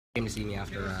Came to see me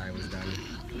after I was done.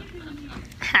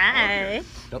 Hi.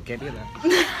 Nope, can't do that.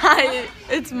 Hi,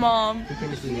 it's Mom. Who came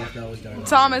to see me after I was done?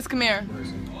 Thomas, come here.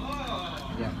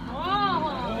 Yeah.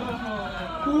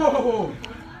 Whoa!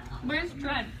 Where's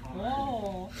Dread?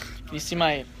 Whoa! You see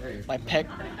my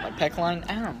pec line?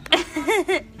 Ow.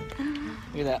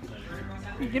 Look at that.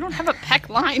 You don't have a peck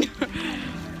line. Do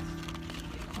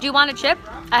you want a chip?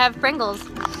 I have Pringles.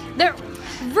 They're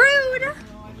rude.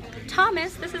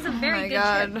 Thomas, this is a very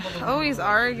good chip. Always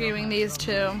arguing these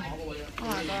two. Oh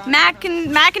my God. Mac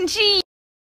and cheese.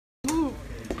 Move.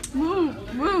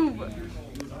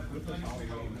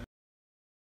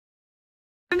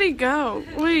 Where did he go?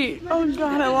 Wait. Oh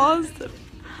God, I lost him.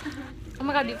 Oh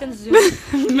my God, you can zoom.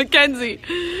 Mackenzie.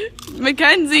 I'm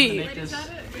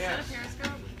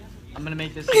gonna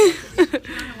make this.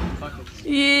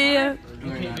 Yeah.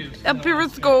 A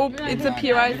Periscope. It's a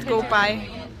Periscope.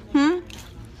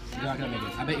 You're not gonna make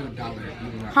it. I bet you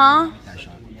 $1. Huh? That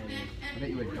shot. I bet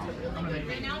you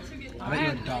 $1. I bet you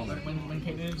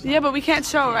 $1. Yeah, but we can't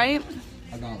show, right?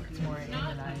 $1.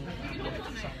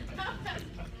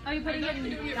 Are you putting it in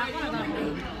that one or that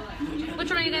one? Which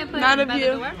one are you going to put Not in of the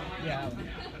you. door? Yeah.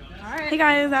 Alright. Hey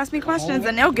guys, ask me questions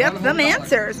and they'll get them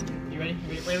answers. You ready?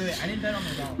 Wait. I didn't bet on the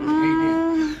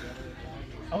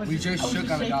 $1. We just shook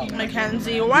on $1.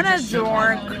 Mackenzie, what a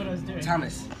dork.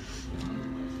 Thomas.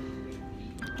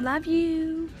 Love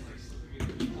you.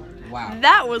 Wow.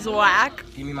 That was whack.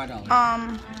 Give me my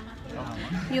 $1.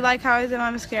 You like how I did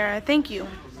my mascara? Thank you.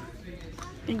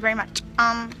 Thank you very much.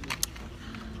 I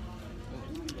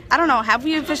don't know. Have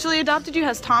we officially adopted you?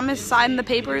 Has Thomas signed the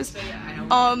papers?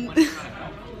 What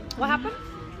happened?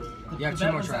 You have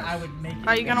 2 more tries.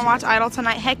 Are you gonna watch Idol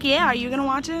tonight? Heck yeah. Are you gonna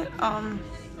watch it?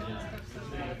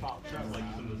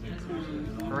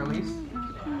 For release?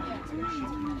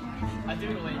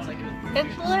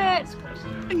 It's lit.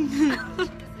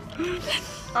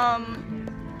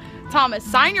 Thomas,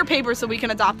 sign your papers so we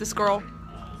can adopt this girl.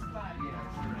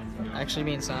 Actually,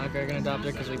 me and Sonic are gonna adopt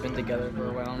her because we've been together for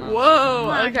a while now.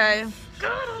 Whoa, okay.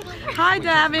 Hi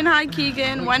Davin, hi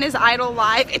Keegan. When is Idol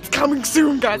live? It's coming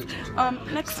soon, guys.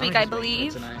 Next week, I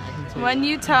believe. Can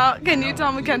you tell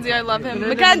Mackenzie I love him?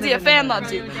 Mackenzie, a fan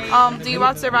loves you. Do you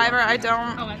watch Survivor? I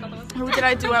don't. Who did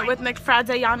I do it with?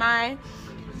 McFradze, Gianna.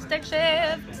 Stick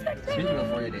shift. Speaking of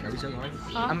 40 days, are we still going?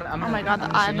 Oh my God,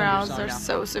 the eyebrows are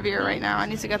so severe right now. I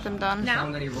need to get them done. Now?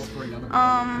 I'm gonna roll for another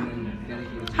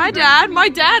Hi Dad. My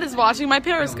dad is watching my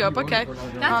Periscope. Okay.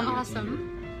 That's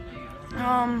awesome.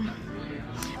 I'm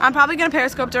probably gonna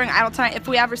Periscope during Idol tonight if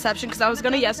we have reception, because I was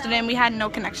gonna yesterday and we had no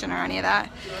connection or any of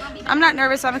that. I'm not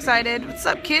nervous. I'm excited. What's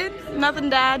up, kid? Nothing,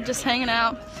 Dad. Just hanging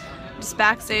out. Just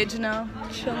backstage, you know,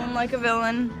 chilling like a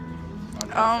villain.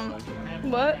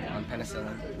 What? on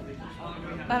penicillin.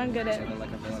 I don't get it. Chilling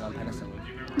like a villain on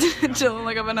penicillin. Chilling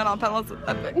like a villain on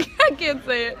penicillin. I can't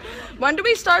say it. When do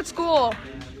we start school?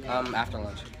 After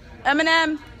lunch.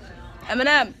 Eminem.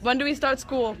 When do we start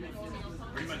school?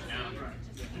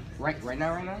 Right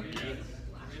now?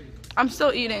 I'm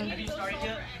still eating.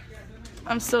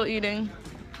 I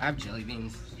have jelly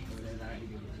beans.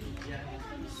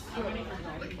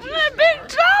 Big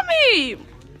Tommy!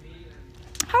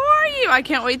 How are you? I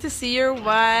can't wait to see your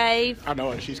wife. I know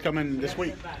it. She's coming this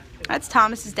week. That's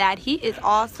Thomas's dad. He is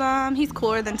awesome. He's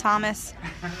cooler than Thomas.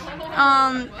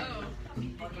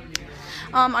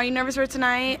 Are you nervous for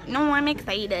tonight? No, I'm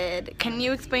excited. Can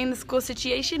you explain the school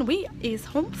situation? We is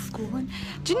homeschooling.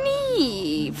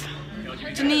 Geneve.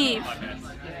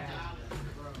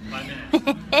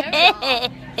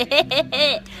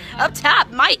 Up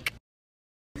top, Mike.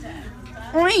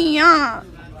 Oh yeah.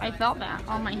 I felt that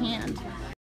on my hand.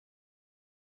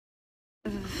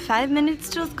 5 minutes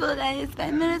till school, guys.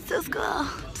 5 minutes till school.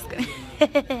 Just kidding.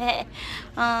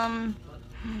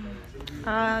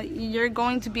 You're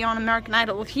going to be on American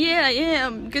Idol. Yeah, I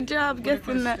am. Good job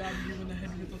guessing that.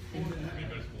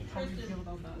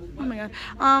 Oh my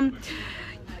God.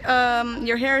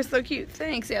 Your hair is so cute.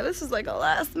 Thanks. Yeah, this is like a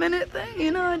last minute thing.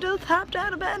 You know, I just hopped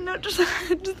out of bed and it just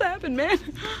happened, man.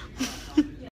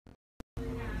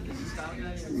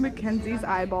 Mackenzie's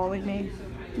eyeballing me.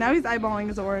 Now he's eyeballing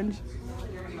his orange.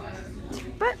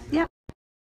 But yeah.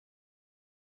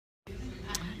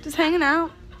 Just hanging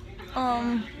out.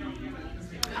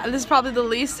 This is probably the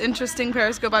least interesting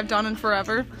Periscope I've done in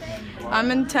forever.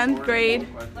 I'm in 10th grade.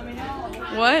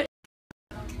 What?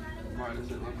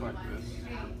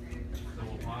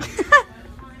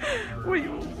 Wait,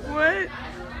 what?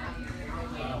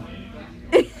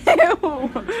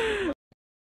 Ew.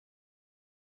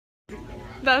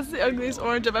 That's the ugliest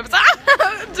orange I've ever seen.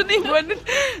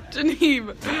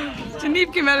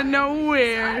 Geneve came out of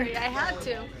nowhere. Sorry, I had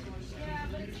to.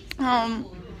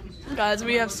 Guys,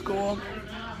 we have school.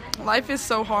 Life is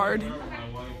so hard.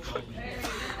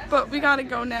 But we gotta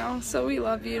go now, so we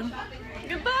love you.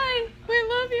 Goodbye. We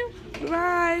love you.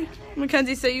 Bye.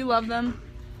 Mackenzie, say you love them.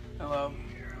 Hello.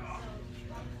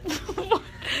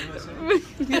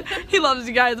 He loves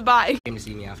you guys. Bye. Came to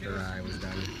see me after I was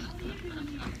done.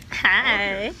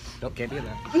 Hi. Nope, can't do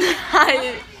that.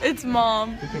 Hi, it's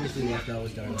Mom. Who came to see me after I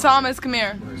was done? Thomas, come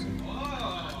here.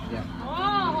 Yeah.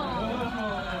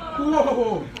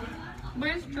 Whoa!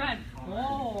 Where's Dread?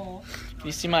 Whoa.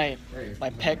 You see my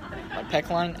pec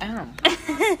line? Ow. Look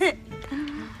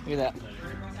at that.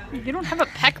 You don't have a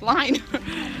peck line.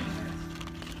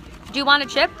 Do you want a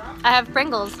chip? I have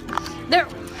Pringles. They're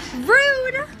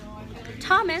rude.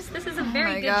 Thomas, this is a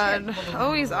very good chip.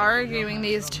 Always arguing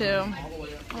these two.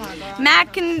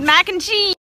 Mac and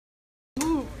cheese.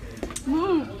 Move,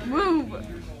 move, move.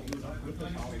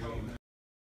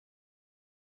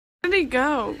 Where did he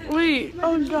go? Wait.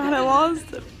 Oh God, I lost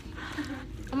him.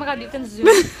 Oh my God, you can zoom.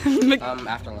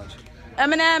 After lunch.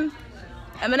 Eminem.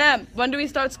 When do we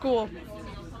start school?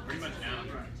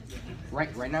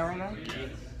 Right now?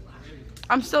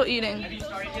 I'm still eating.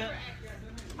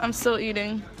 I'm still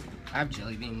eating. I have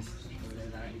jelly beans.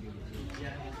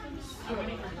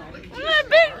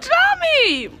 Big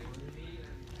Tommy!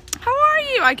 How are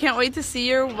you? I can't wait to see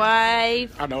your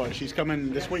wife. I know it. She's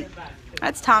coming this week.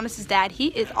 That's Thomas's dad. He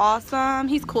is awesome.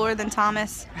 He's cooler than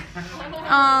Thomas.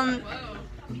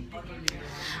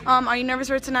 Are you nervous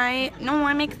for tonight? No,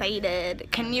 I'm excited.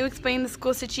 Can you explain the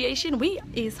school situation? We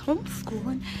is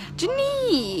homeschooling.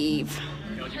 Geneve.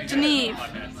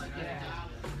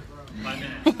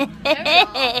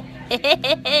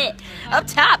 Up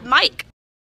top, Mike.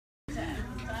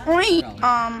 Wait,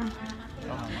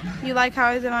 you like how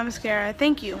I did my mascara?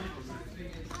 Thank you.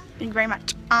 Thank you very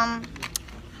much. I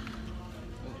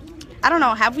don't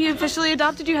know. Have we officially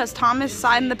adopted you? Has Thomas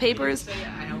signed the papers?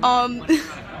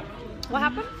 What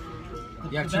happened?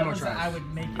 You have 2 more tries.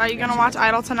 Are you gonna watch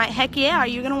Idol tonight? Heck yeah. Are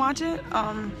you gonna watch it?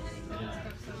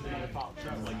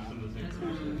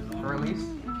 Or at least?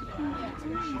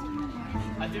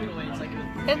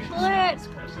 It's lit.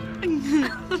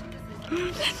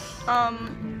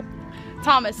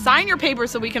 Thomas, sign your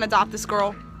papers so we can adopt this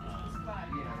girl.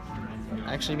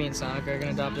 Actually, me and Sonic are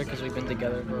gonna adopt her because we've been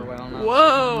together for a while now.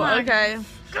 Whoa, okay.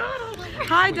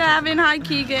 Hi, Davin. Hi,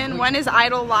 Keegan. When is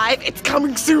Idol live? It's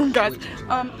coming soon, guys.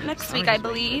 Next week, I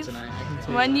believe.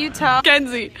 When you tell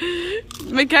Mackenzie.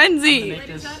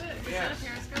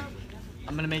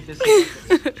 I'm gonna make this.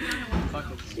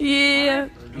 Yeah.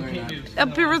 A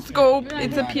Periscope.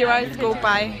 It's a Periscope.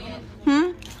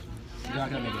 You're not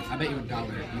gonna make it. I bet you $1.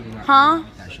 You would not Huh?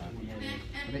 make that shot.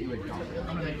 I bet you $1.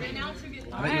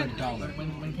 I bet you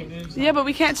 $1. Yeah, but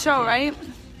we can't show, right?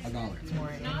 $1.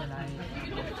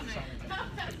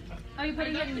 Are you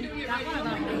putting it in that one or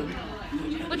that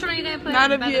one? Which one are you going to put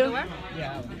Not in of by the you. door?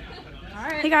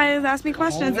 Hey guys, ask me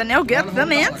questions and you'll get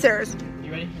some answers.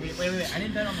 You ready? Wait. I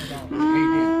didn't bet on the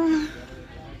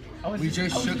 $1. We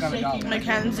just shook on $1.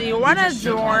 Mackenzie, what a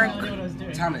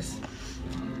dork. Thomas.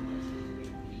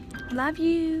 Love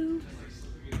you.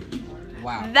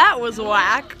 Wow. That was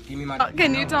whack. Give me my.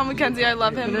 Can you tell Mackenzie I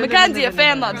love him? Mackenzie, a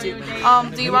fan loves you.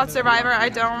 Do you watch Survivor? I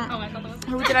don't.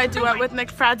 Who did I do it with?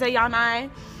 McFriday, Gianna.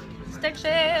 Stick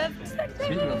shift.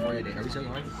 Speaking of 4-day date, are we still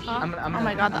going? Oh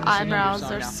my God, the eyebrows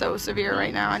are so severe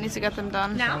right now. I need to get them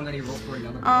done. I'm gonna roll for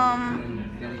another.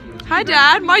 Hi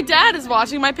Dad. My dad is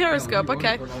watching my Periscope.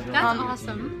 Okay. That's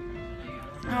awesome.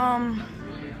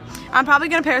 I'm probably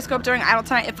gonna Periscope during Idol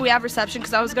tonight if we have reception,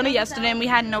 because I was gonna yesterday and we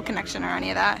had no connection or any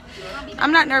of that.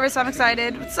 I'm not nervous. I'm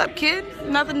excited. What's up, kid?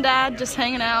 Nothing, Dad. Just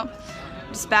hanging out.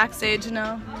 Just backstage, you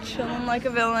know, chilling like a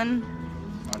villain.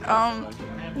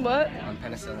 What? On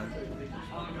penicillin.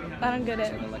 I don't get it.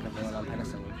 Chilling like a villain on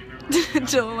penicillin.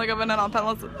 Chilling like a villain on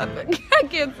penicillin. I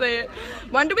can't say it.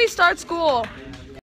 When do we start school?